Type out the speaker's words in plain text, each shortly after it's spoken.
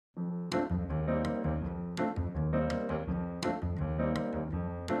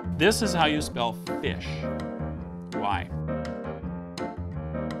This is how you spell fish. Why?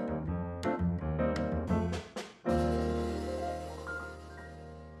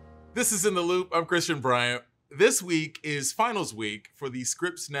 This is In the Loop. I'm Christian Bryant. This week is finals week for the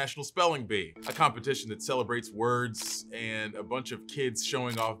Scripps National Spelling Bee, a competition that celebrates words and a bunch of kids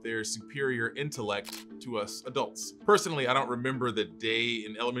showing off their superior intellect to us adults. Personally, I don't remember the day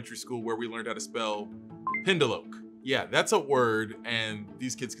in elementary school where we learned how to spell pendulum. Yeah, that's a word, and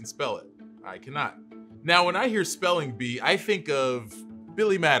these kids can spell it. I cannot. Now, when I hear spelling bee, I think of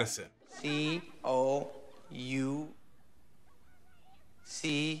Billy Madison. C-O-U-C-H?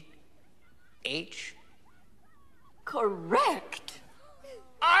 Correct.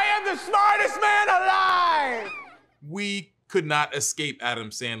 I am the smartest man alive! We could not escape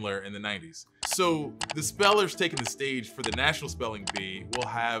Adam Sandler in the 90s. So the spellers taking the stage for the National Spelling Bee will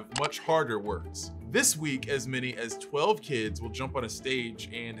have much harder words. This week, as many as 12 kids will jump on a stage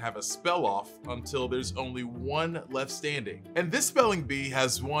and have a spell off until there's only one left standing. And this spelling bee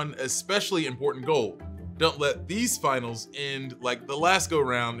has one especially important goal. Don't let these finals end like the last go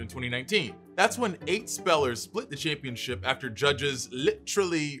round in 2019. That's when 8 spellers split the championship after judges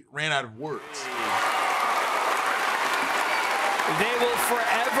literally ran out of words. They will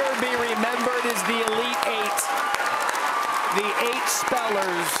forever be remembered as the Elite 8. The 8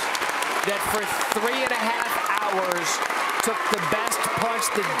 spellers that for 3.5 hours took the best punch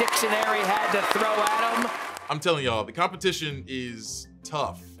the dictionary had to throw at them. I'm telling y'all, the competition is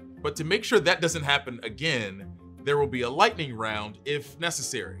tough. But to make sure that doesn't happen again, there will be a lightning round if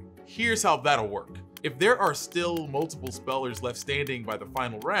necessary. Here's how that'll work. If there are still multiple spellers left standing by the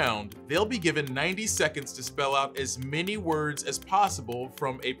final round, they'll be given 90 seconds to spell out as many words as possible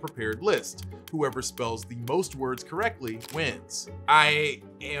from a prepared list. Whoever spells the most words correctly wins. I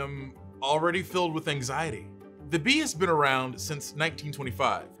am already filled with anxiety. The bee has been around since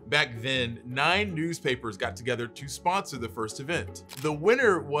 1925. Back then, 9 newspapers got together to sponsor the first event. The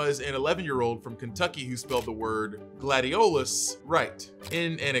winner was an 11-year-old from Kentucky who spelled the word gladiolus right.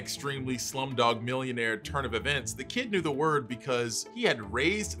 In an extremely Slumdog Millionaire turn of events, the kid knew the word because he had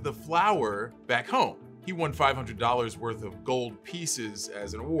raised the flower back home. He won $500 worth of gold pieces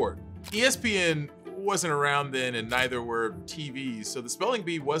as an award. ESPN wasn't around then and neither were TVs, so the spelling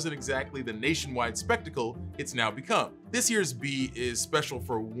bee wasn't exactly the nationwide spectacle it's now become. This year's bee is special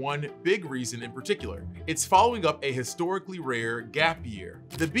for one big reason in particular. It's following up a historically rare gap year.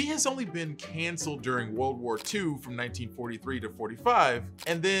 The bee has only been canceled during World War II from 1943 to 45,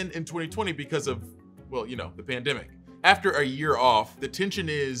 and then in 2020 because of, well, you know, the pandemic. After a year off, the tension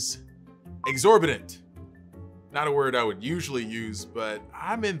is exorbitant. Not a word I would usually use, but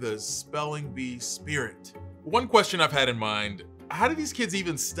I'm in the spelling bee spirit. One question I've had in mind, how do these kids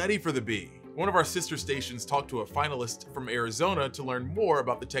even study for the bee? One of our sister stations talked to a finalist from Arizona to learn more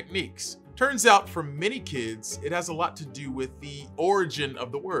about the techniques. Turns out for many kids, it has a lot to do with the origin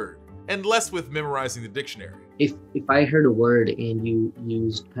of the word, and less with memorizing the dictionary. If I heard a word and you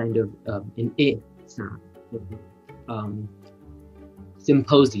used kind of an it sound,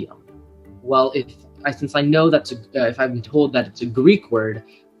 symposium, well, since I know that's if I've been told that it's a Greek word,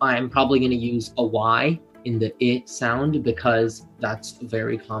 I'm probably going to use a Y in the it sound because that's a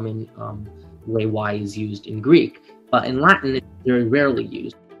very common way Y is used in Greek. But in Latin, it's very rarely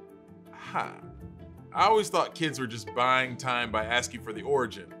used. I always thought kids were just buying time by asking for the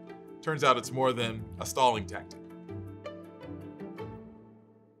origin. Turns out it's more than a stalling tactic.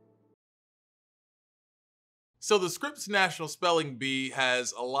 So the Scripps National Spelling Bee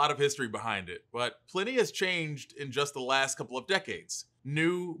has a lot of history behind it, but plenty has changed in just the last couple of decades.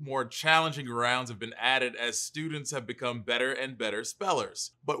 New, more challenging rounds have been added as students have become better and better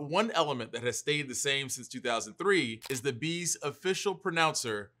spellers. But one element that has stayed the same since 2003 is the bee's official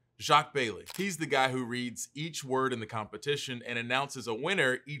pronouncer, Jacques Bailey. He's the guy who reads each word in the competition and announces a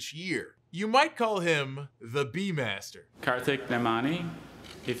winner each year. You might call him the Bee Master. Karthik Nemani,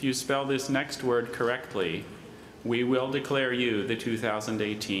 if you spell this next word correctly, we will declare you the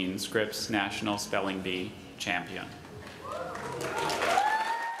 2018 Scripps National Spelling Bee champion.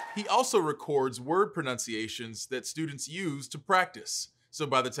 He also records word pronunciations that students use to practice. So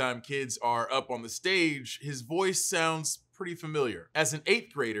by the time kids are up on the stage, his voice sounds pretty familiar. As an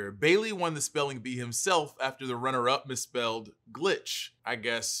 8th grader, Bailey won the spelling bee himself after the runner-up misspelled glitch. I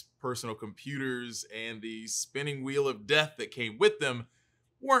guess personal computers and the spinning wheel of death that came with them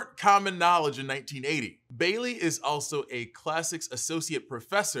weren't common knowledge in 1980. Bailey is also a classics associate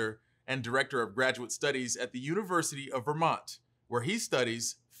professor and director of graduate studies at the University of Vermont, where he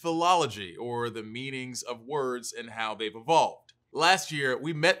studies philology, or the meanings of words and how they've evolved. Last year,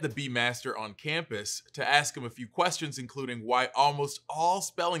 we met the bee master on campus to ask him a few questions, including why almost all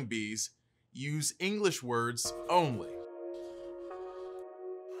spelling bees use English words only.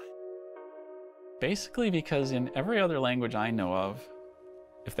 Basically because in every other language I know of,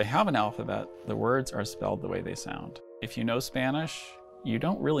 if they have an alphabet, the words are spelled the way they sound. If you know Spanish, you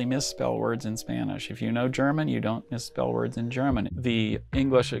don't really misspell words in Spanish. If you know German, you don't misspell words in German. The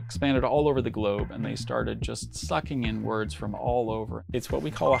English expanded all over the globe and they started just sucking in words from all over. It's what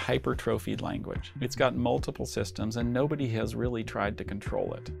we call a hypertrophied language. It's got multiple systems and nobody has really tried to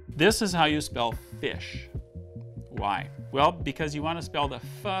control it. This is how you spell fish. Why? Well, because you want to spell the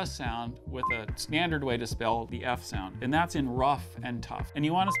F sound with a standard way to spell the F sound, and that's in rough and tough. And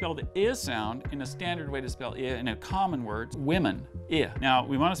you want to spell the I sound in a standard way to spell I in a common word, women, I. Now,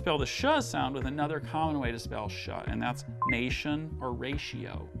 we want to spell the sh sound with another common way to spell sh, and that's nation or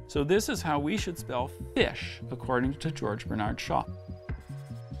ratio. So this is how we should spell fish, according to George Bernard Shaw.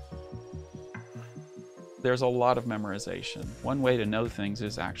 There's a lot of memorization. One way to know things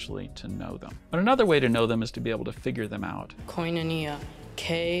is actually to know them. But another way to know them is to be able to figure them out. Koinonia.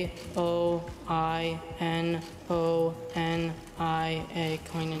 K-O-I-N-O-N-I-A.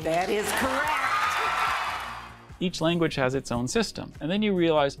 Koinonia. That is correct. Each language has its own system. And then you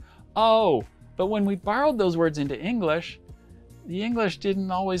realize, oh, but when we borrowed those words into English, the English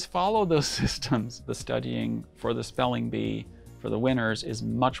didn't always follow those systems. The studying for the spelling bee for the winners is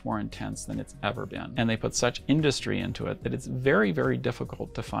much more intense than it's ever been. And they put such industry into it that it's very, very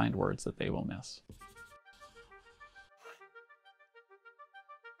difficult to find words that they will miss.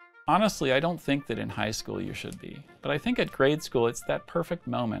 Honestly, I don't think that in high school you should be, but I think at grade school it's that perfect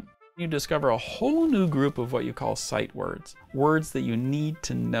moment. You discover a whole new group of what you call sight words, words that you need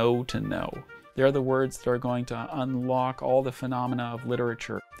to know to know. They're the words that are going to unlock all the phenomena of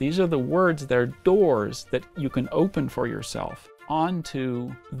literature. These are the words that are doors that you can open for yourself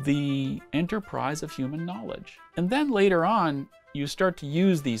onto the enterprise of human knowledge. And then later on, you start to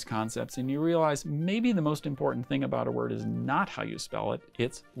use these concepts and you realize maybe the most important thing about a word is not how you spell it,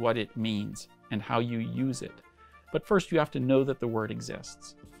 it's what it means and how you use it. But first you have to know that the word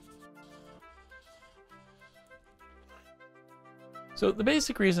exists. So the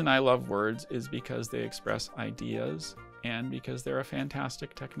basic reason I love words is because they express ideas and because they're a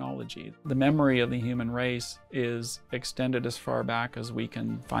fantastic technology. The memory of the human race is extended as far back as we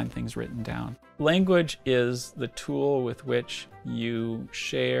can find things written down. Language is the tool with which you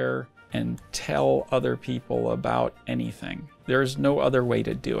share and tell other people about anything. There's no other way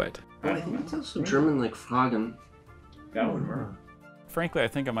to do it. I think it's also German like Fragen. That would work. Frankly, I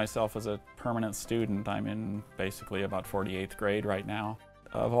think of myself as a permanent student. I'm in basically about 48th grade right now.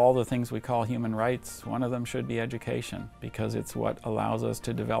 Of all the things we call human rights, one of them should be education, because it's what allows us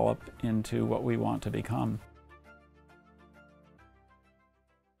to develop into what we want to become.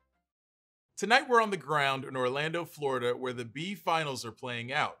 Tonight we're on the ground in Orlando, Florida, where the Bee Finals are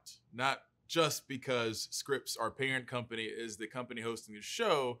playing out. Not just because Scripps, our parent company, is the company hosting the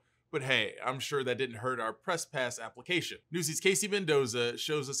show, but hey, I'm sure that didn't hurt our press pass application. Newsy's Casey Mendoza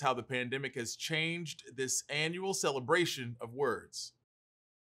shows us how the pandemic has changed this annual celebration of words.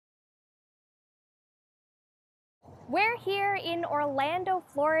 We're here in Orlando,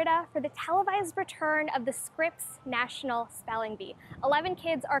 Florida for the televised return of the Scripps National Spelling Bee. 11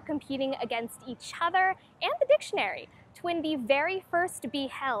 kids are competing against each other and the dictionary to win the very first bee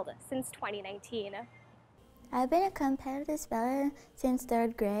held since 2019. I've been a competitive speller since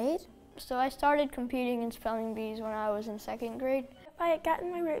 3rd grade. So I started competing in spelling bees when I was in 2nd grade. If I had gotten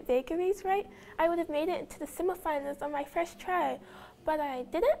my word vagaries right, I would have made it into the semifinals on my first try, but I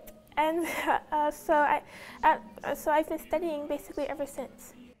didn't, and so I've been studying basically ever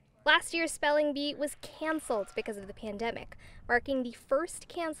since. Last year's spelling bee was canceled because of the pandemic, marking the first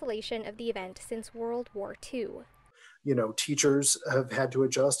cancellation of the event since World War II. You know, teachers have had to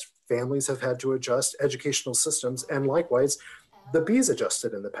adjust, families have had to adjust, educational systems, and likewise, the bees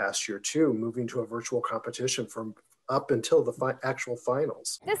adjusted in the past year too, moving to a virtual competition from up until the actual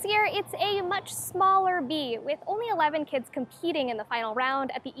finals. This year, it's a much smaller bee, with only 11 kids competing in the final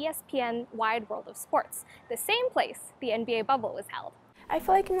round at the ESPN Wide World of Sports, the same place the NBA bubble was held. I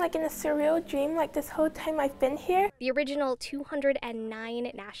feel like I'm in a surreal dream this whole time I've been here. The original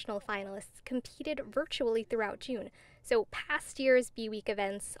 209 national finalists competed virtually throughout June, so past year's Bee Week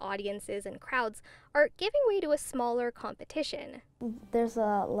events, audiences, and crowds are giving way to a smaller competition. There's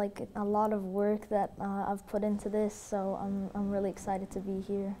a lot of work that I've put into this, so I'm really excited to be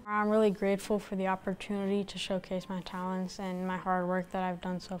here. I'm really grateful for the opportunity to showcase my talents and my hard work that I've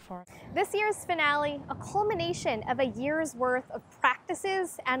done so far. This year's finale, a culmination of a year's worth of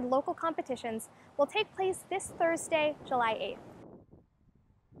practices and local competitions, will take place this Thursday, July 8th.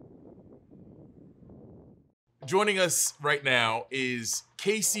 Joining us right now is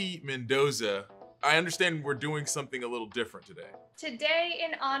Casey Mendoza. I understand we're doing something a little different today. Today,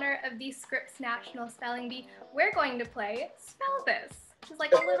 in honor of the Scripps National Spelling Bee, we're going to play Spell This, which is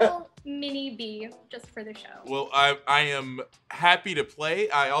like a little mini bee just for the show. Well, I am happy to play.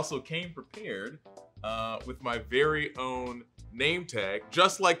 I also came prepared with my very own name tag,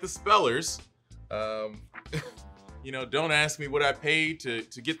 just like the spellers. You know, don't ask me what I paid to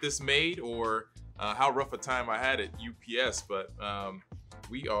get this made or how rough a time I had at UPS, but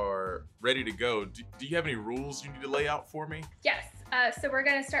we are ready to go. Do you have any rules you need to lay out for me? Yes, so we're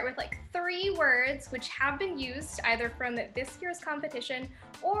gonna start with like 3 words which have been used either from this year's competition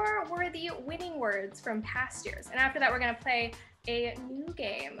or were the winning words from past years. And after that, we're gonna play a new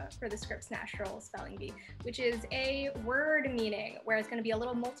game for the Scripps National Spelling Bee, which is a word meaning, where it's gonna be a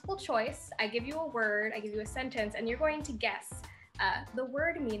little multiple choice. I give you a word, I give you a sentence, and you're going to guess the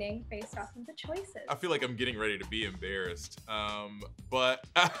word meaning based off of the choices. I feel like I'm getting ready to be embarrassed, but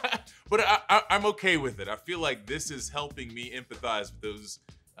I'm okay with it. I feel like this is helping me empathize with those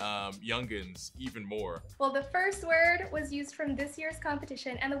youngins even more. Well, the first word was used from this year's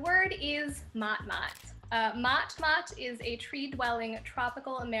competition, and the word is mott-mott. Mott-mott is a tree-dwelling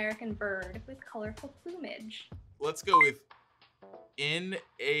tropical American bird with colorful plumage. Let's go with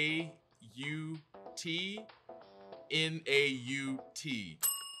N-A-U-T. N-A-U-T.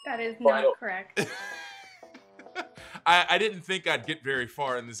 That is not correct. I didn't think I'd get very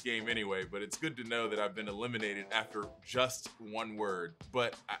far in this game anyway, but it's good to know that I've been eliminated after just one word.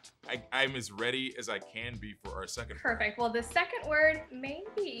 But I'm as ready as I can be for our second word. Perfect. Well, the second word may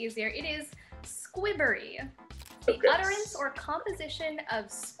be easier. It is squibbery. The utterance or composition of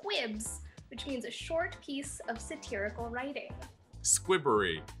squibs, which means a short piece of satirical writing.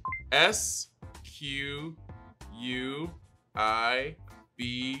 Squibbery.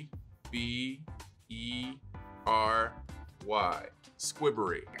 S-Q-U-I-B-B-E-R-Y.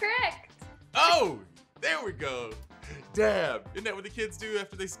 Squibbery. Correct. Oh, there we go. Dab. Isn't that what the kids do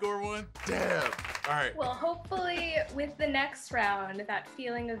after they score one? Dab. All right. Well, hopefully with the next round, that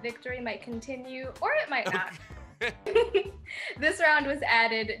feeling of victory might continue, or it might not. This round was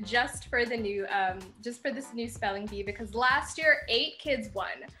added just for the new, just for this new spelling bee, because last year 8 kids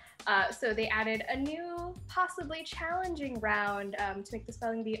won. So they added a new, possibly challenging round to make the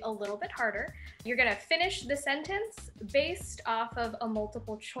spelling bee a little bit harder. You're gonna finish the sentence based off of a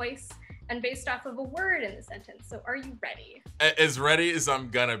multiple choice and based off of a word in the sentence. So are you ready? As ready as I'm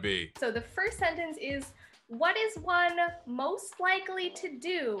gonna be. So the first sentence is, what is one most likely to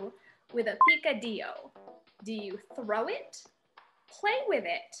do with a picadillo? Do you throw it, play with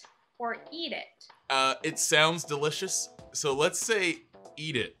it, or eat it? It sounds delicious, so let's say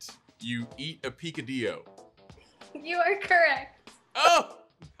eat it. You eat a picadillo. You are correct. Oh,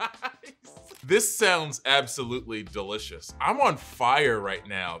 nice. This sounds absolutely delicious. I'm on fire right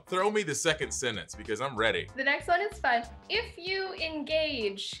now. Throw me the second sentence because I'm ready. The next one is fun. If you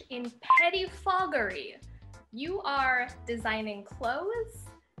engage in pettifoggery, you are designing clothes,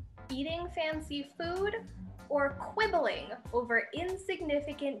 eating fancy food, or quibbling over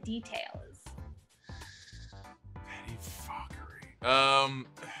insignificant details. Pettifoggery.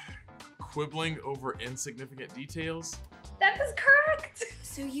 Quibbling over insignificant details? That is correct.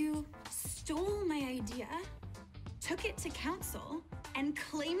 So you stole my idea, took it to council, and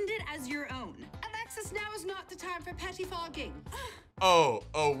claimed it as your own. Alexis, now is not the time for pettifogging. Oh,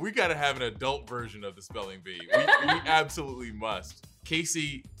 we gotta have an adult version of the spelling bee. We absolutely must.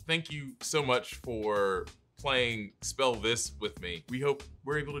 Casey, thank you so much for playing Spell This with me. We hope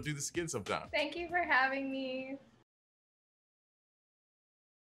we're able to do this again sometime. Thank you for having me.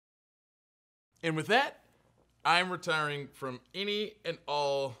 And with that, I'm retiring from any and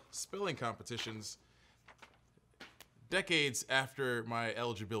all spelling competitions decades after my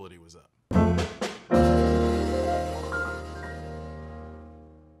eligibility was up.